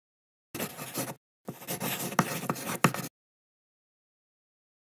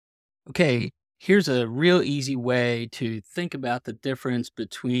Okay, here's a real easy way to think about the difference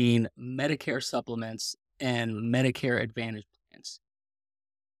between Medicare supplements and Medicare Advantage plans.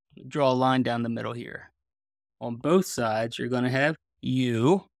 Draw a line down the middle here. On both sides, you're going to have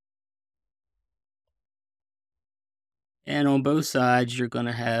you, and on both sides, you're going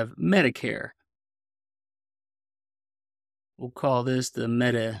to have Medicare. We'll call this the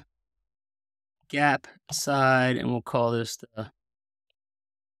Medigap side, and we'll call this the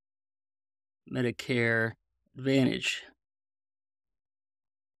Medicare Advantage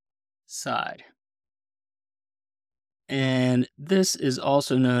side. And this is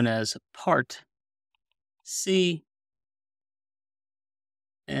also known as Part C.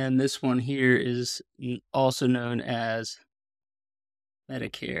 And this one here is also known as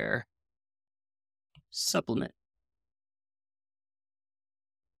Medicare Supplement.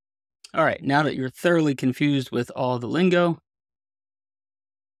 All right, now that you're thoroughly confused with all the lingo,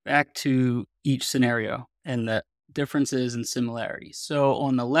 back to each scenario and the differences and similarities. So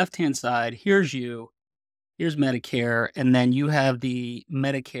on the left-hand side, here's you, here's Medicare, and then you have the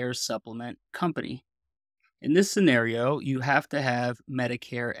Medicare Supplement company. In this scenario, you have to have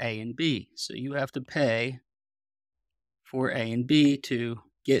Medicare A and B. So you have to pay for A and B to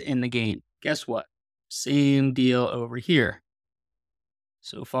get in the game. Guess what? Same deal over here.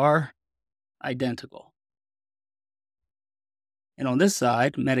 So far, identical. And on this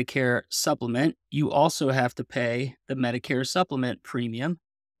side, Medicare Supplement, you also have to pay the Medicare Supplement premium,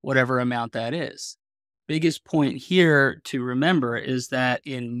 whatever amount that is. Biggest point here to remember is that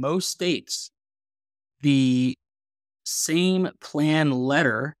in most states, the same plan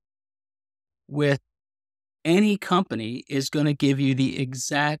letter with any company is going to give you the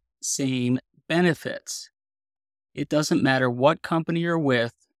exact same benefits. It doesn't matter what company you're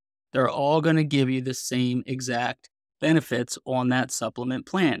with, they're all going to give you the same exact benefits on that supplement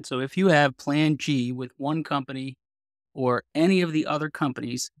plan. So if you have Plan G with one company or any of the other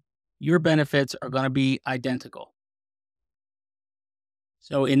companies, your benefits are going to be identical.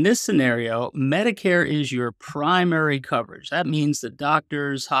 So in this scenario, Medicare is your primary coverage. That means the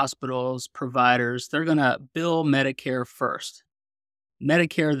doctors, hospitals, providers, they're going to bill Medicare first.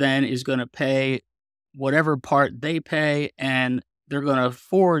 Medicare then is going to pay whatever part they pay, and they're going to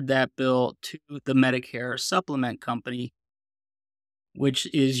forward that bill to the Medicare Supplement company,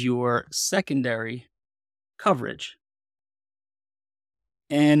 which is your secondary coverage.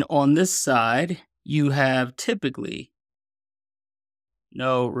 And on this side, you have typically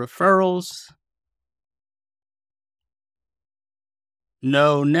no referrals,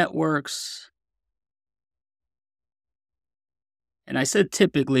 no networks. And I said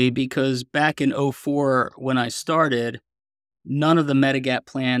typically because back in 04, when I started, none of the Medigap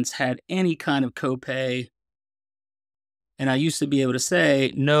plans had any kind of copay. And I used to be able to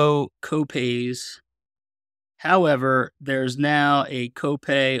say no copays. However, there's now a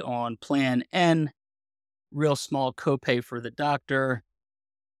copay on Plan N, real small copay for the doctor.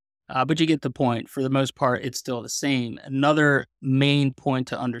 But you get the point. For the most part, it's still the same. Another main point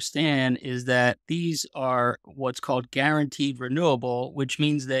to understand is that these are what's called guaranteed renewable, which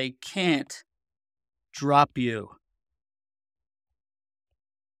means they can't drop you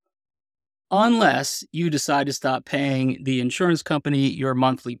unless you decide to stop paying the insurance company your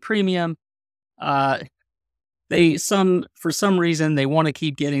monthly premium. For some reason, they want to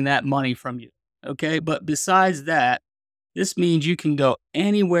keep getting that money from you. Okay. But besides that, this means you can go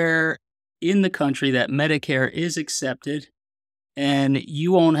anywhere in the country that Medicare is accepted, and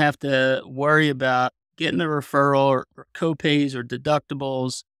you won't have to worry about getting a referral or copays or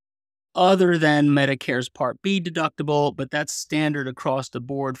deductibles other than Medicare's Part B deductible, but that's standard across the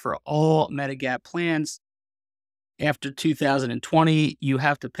board for all Medigap plans. After 2020, you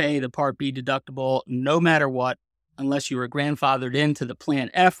have to pay the Part B deductible no matter what, unless you were grandfathered into the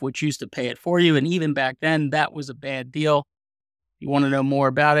Plan F, which used to pay it for you. And even back then, that was a bad deal. You want to know more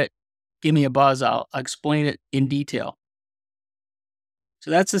about it? Give me a buzz. I'll explain it in detail.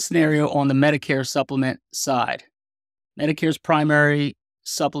 So that's the scenario on the Medicare supplement side. Medicare's primary,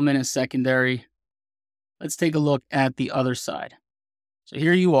 supplement is secondary. Let's take a look at the other side. So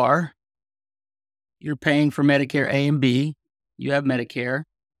here you are. You're paying for Medicare A and B. You have Medicare.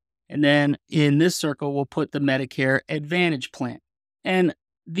 And then in this circle, we'll put the Medicare Advantage plan. And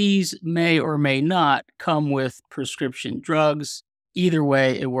these may or may not come with prescription drugs. Either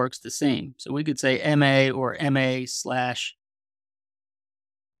way, it works the same. So we could say MA or MA/PD,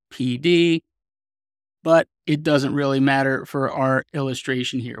 but it doesn't really matter for our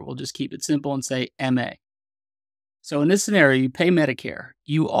illustration here. We'll just keep it simple and say MA. So in this scenario, you pay Medicare.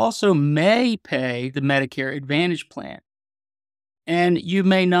 You also may pay the Medicare Advantage plan, and you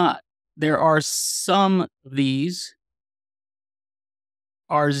may not. there are some of these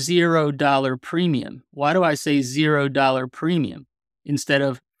are $0 premium. Why do I say $0 premium instead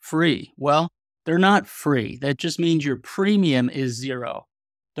of free? Well, they're not free. That just means your premium is zero.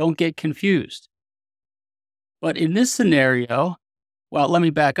 Don't get confused. But in this scenario, well, let me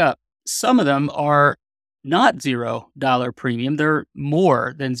back up. Some of them are not $0 premium. They're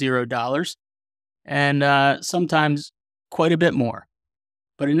more than $0 and sometimes quite a bit more.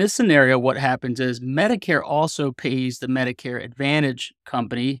 But in this scenario, what happens is Medicare also pays the Medicare Advantage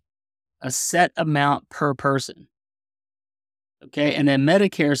company a set amount per person. Okay. And then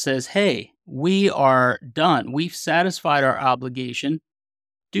Medicare says, hey, we are done. We've satisfied our obligation.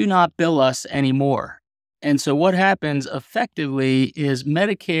 Do not bill us anymore. And so what happens effectively is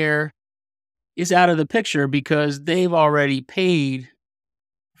Medicare is out of the picture because they've already paid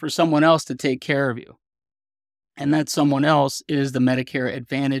for someone else to take care of you. And that someone else is the Medicare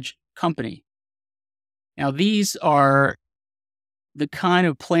Advantage company. Now, these are the kind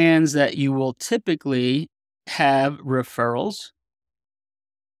of plans that you will typically have referrals.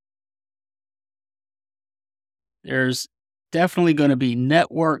 There's definitely going to be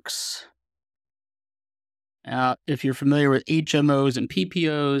networks. If you're familiar with HMOs and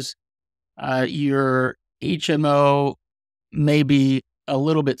PPOs, your HMO may be a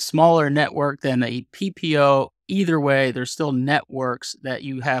little bit smaller network than a PPO. Either way, there's still networks that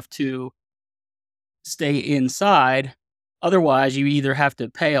you have to stay inside. Otherwise, you either have to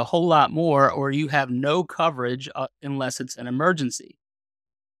pay a whole lot more or you have no coverage unless it's an emergency.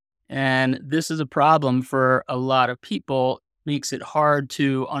 And this is a problem for a lot of people. Makes it hard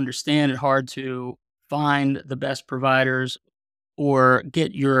to understand and hard to find the best providers or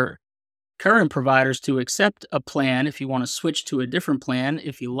get your current providers to accept a plan. If you want to switch to a different plan,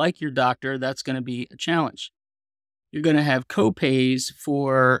 if you like your doctor, that's going to be a challenge. You're going to have copays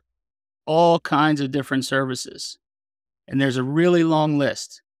for all kinds of different services. And there's a really long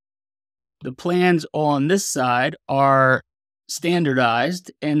list. The plans on this side are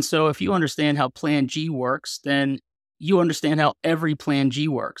standardized. And so if you understand how Plan G works, then you understand how every Plan G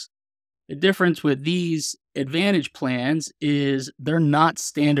works. The difference with these Advantage plans is they're not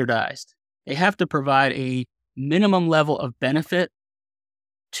standardized. They have to provide a minimum level of benefit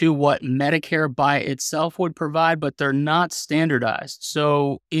to what Medicare by itself would provide, but they're not standardized.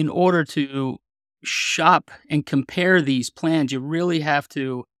 So in order to shop and compare these plans, you really have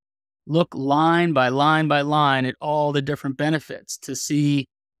to look line by line by line at all the different benefits to see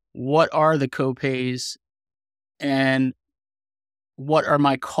what are the copays and what are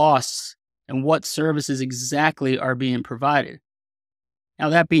my costs and what services exactly are being provided. Now,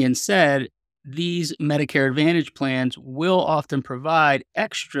 that being said, these Medicare Advantage plans will often provide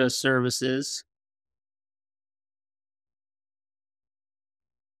extra services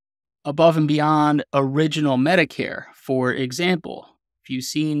above and beyond original Medicare. For example, if you've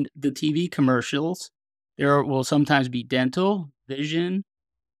seen the TV commercials, there will sometimes be dental, vision,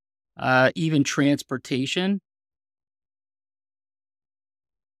 even transportation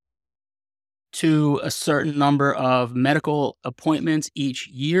to a certain number of medical appointments each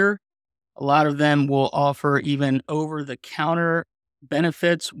year. A lot of them will offer even over-the-counter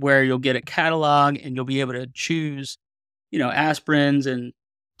benefits where you'll get a catalog and you'll be able to choose, aspirins and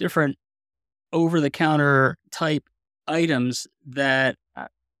different over-the-counter type items that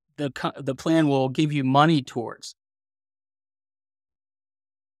the plan will give you money towards.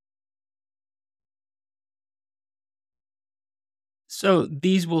 So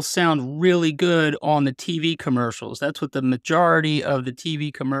these will sound really good on the TV commercials. That's what the majority of the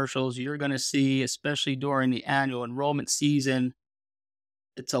TV commercials you're going to see, especially during the annual enrollment season.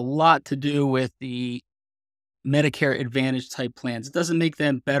 It's a lot to do with the Medicare Advantage type plans. It doesn't make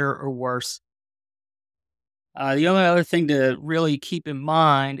them better or worse. The only other thing to really keep in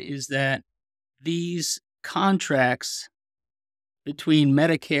mind is that these contracts between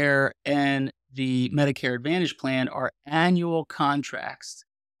Medicare and the Medicare Advantage plan are annual contracts,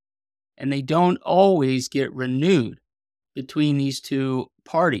 and they don't always get renewed between these two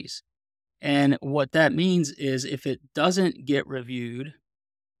parties. And what that means is if it doesn't get renewed,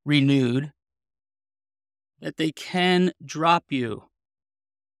 that they can drop you.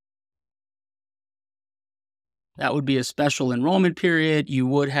 That would be a special enrollment period. You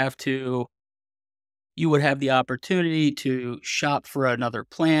would have the opportunity to shop for another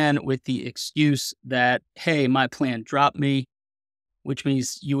plan with the excuse that, hey, my plan dropped me, which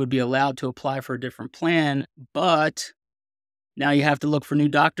means you would be allowed to apply for a different plan. But now you have to look for new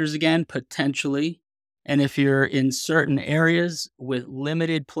doctors again, potentially. And if you're in certain areas with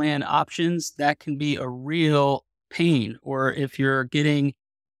limited plan options, that can be a real pain. Or if you're getting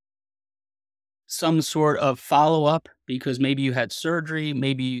some sort of follow-up because maybe you had surgery,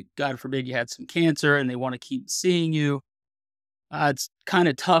 maybe, God forbid, you had some cancer and they want to keep seeing you. It's kind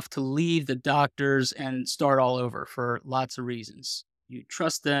of tough to leave the doctors and start all over for lots of reasons. You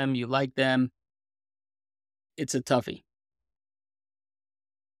trust them, you like them. It's a toughie.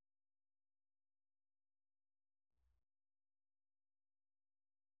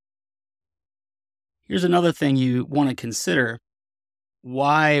 Here's another thing you want to consider: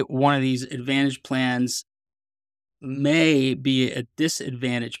 why one of these advantage plans may be a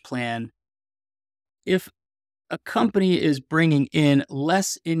disadvantage plan. If a company is bringing in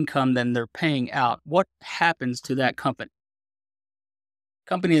less income than they're paying out, what happens to that company?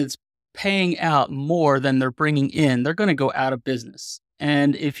 Company that's paying out more than they're bringing in, they're going to go out of business.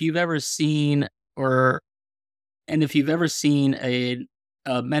 And if you've ever seen or and if you've ever seen a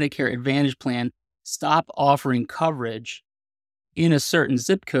Medicare Advantage plan stop offering coverage in a certain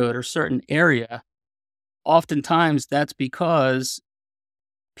zip code or certain area, oftentimes that's because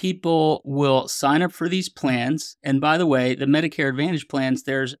people will sign up for these plans. And by the way, the Medicare Advantage plans,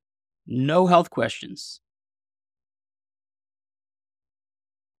 there's no health questions.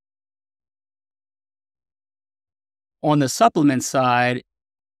 On the supplement side,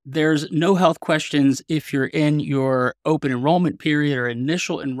 there's no health questions if you're in your open enrollment period or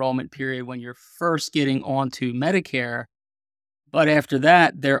initial enrollment period when you're first getting onto Medicare. But after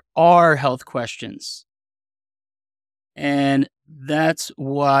that, there are health questions. And that's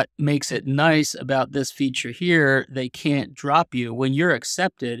what makes it nice about this feature here. They can't drop you. When you're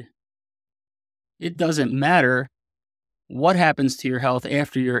accepted, it doesn't matter what happens to your health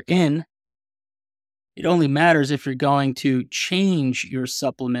after you're in. It only matters if you're going to change your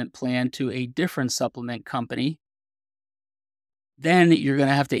supplement plan to a different supplement company. Then you're going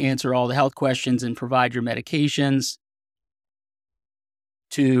to have to answer all the health questions and provide your medications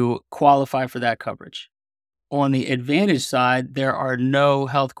to qualify for that coverage. On the Advantage side, there are no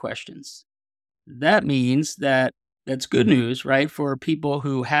health questions. That means that's good news, right? For people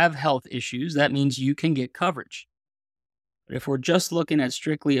who have health issues, that means you can get coverage. But if we're just looking at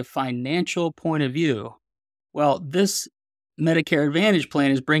strictly a financial point of view, well, this Medicare Advantage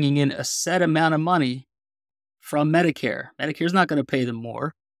plan is bringing in a set amount of money from Medicare. Medicare's not going to pay them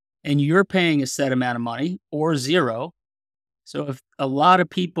more, and you're paying a set amount of money or zero. So if a lot of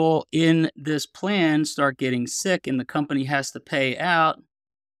people in this plan start getting sick and the company has to pay out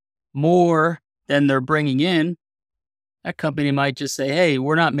more than they're bringing in, that company might just say, hey,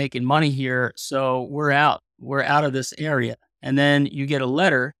 we're not making money here, so we're out. We're out of this area. And then you get a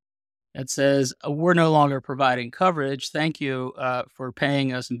letter that says, we're no longer providing coverage. Thank you for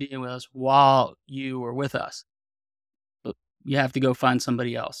paying us and being with us while you were with us. But you have to go find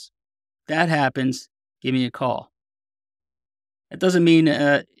somebody else. That happens, give me a call. It doesn't mean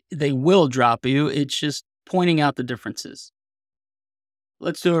they will drop you. It's just pointing out the differences.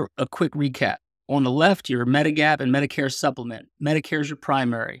 Let's do a quick recap. On the left, your Medigap and Medicare supplement. Medicare is your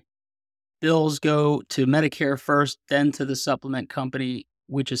primary. Bills go to Medicare first, then to the supplement company,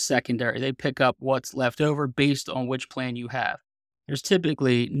 which is secondary. They pick up what's left over based on which plan you have. There's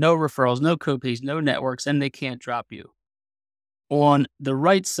typically no referrals, no copays, no networks, and they can't drop you. On the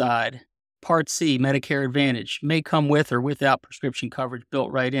right side, Part C, Medicare Advantage, may come with or without prescription coverage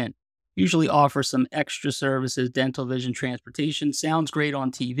built right in. Usually offers some extra services, dental, vision, transportation. Sounds great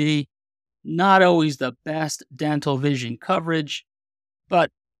on TV. Not always the best dental vision coverage,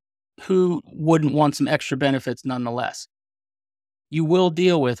 but who wouldn't want some extra benefits nonetheless? You will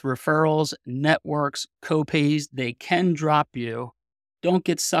deal with referrals, networks, copays. They can drop you. Don't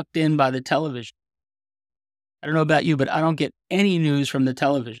get sucked in by the television. I don't know about you, but I don't get any news from the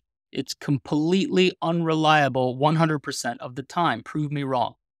television. It's completely unreliable 100% of the time. Prove me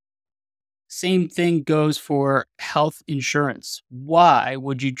wrong. Same thing goes for health insurance. Why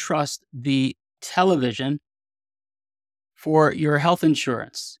would you trust the television for your health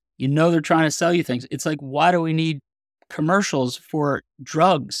insurance? You know they're trying to sell you things. It's like, why do we need commercials for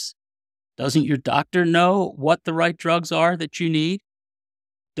drugs? Doesn't your doctor know what the right drugs are that you need?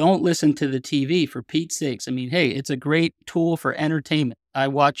 Don't listen to the TV, for Pete's sakes. I mean, hey, it's a great tool for entertainment. I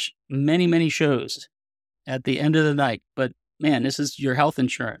watch many, many shows at the end of the night, but man, this is your health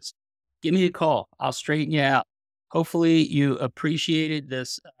insurance. Give me a call. I'll straighten you out. Hopefully you appreciated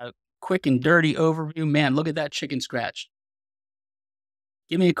this quick and dirty overview. Man, look at that chicken scratch.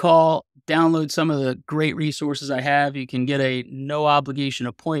 Give me a call. Download some of the great resources I have. You can get a no obligation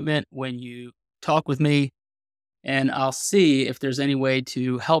appointment when you talk with me, and I'll see if there's any way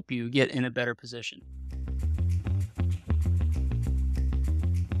to help you get in a better position.